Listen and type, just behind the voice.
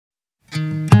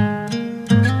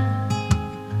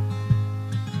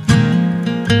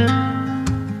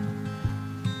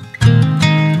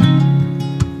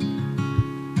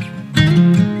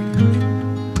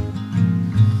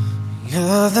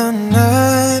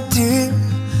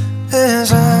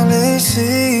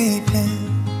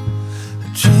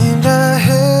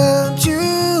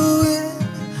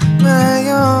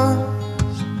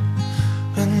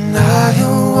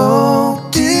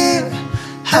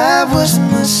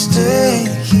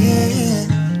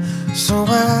So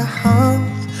I hung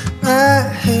my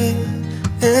head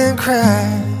and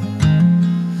cried.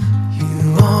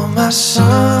 You are my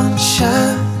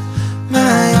sunshine,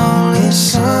 my only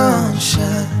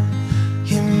sunshine.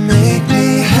 You make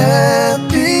me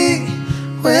happy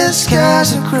when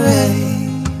skies are gray.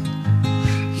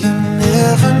 You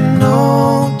never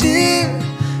know, dear,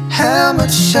 how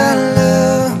much I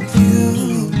love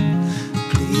you.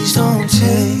 Please don't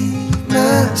take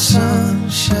my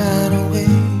sunshine away.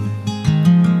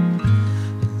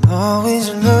 I'll always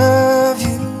love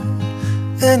you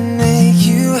and make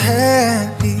you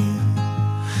happy.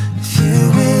 If you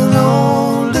will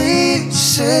only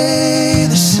say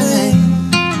the same.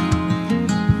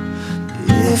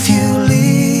 If you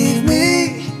leave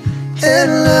me and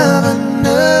love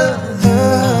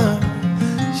another,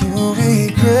 you'll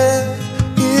regret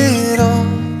it all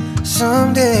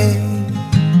someday.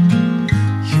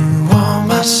 You are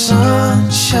my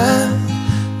sunshine,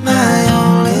 my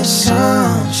only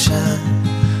sunshine.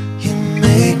 You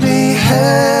make me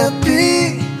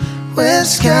happy when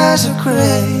skies are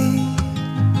gray.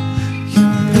 You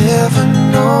never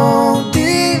know,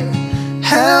 dear,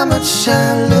 how much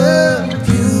I love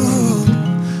you.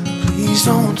 Please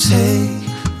don't take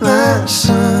my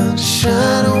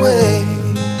sunshine away.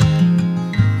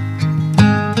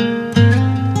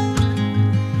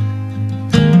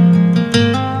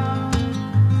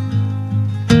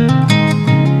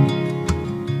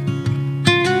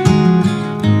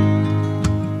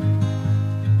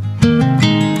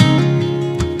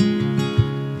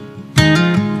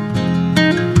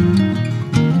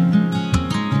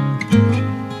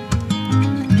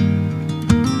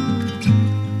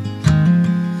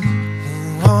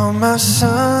 My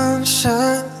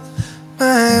sunshine,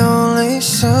 my only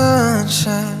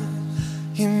sunshine.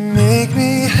 You make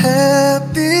me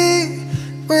happy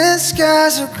when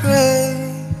skies are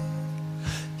gray.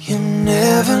 You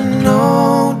never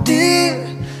know, dear,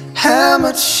 how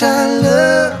much I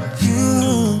love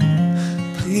you.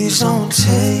 Please don't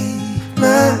take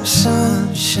my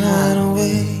sunshine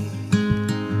away.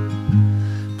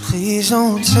 Please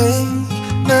don't take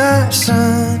my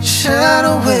sunshine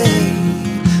away.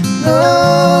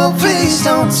 No, please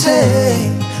don't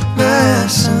take my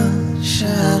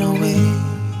sunshine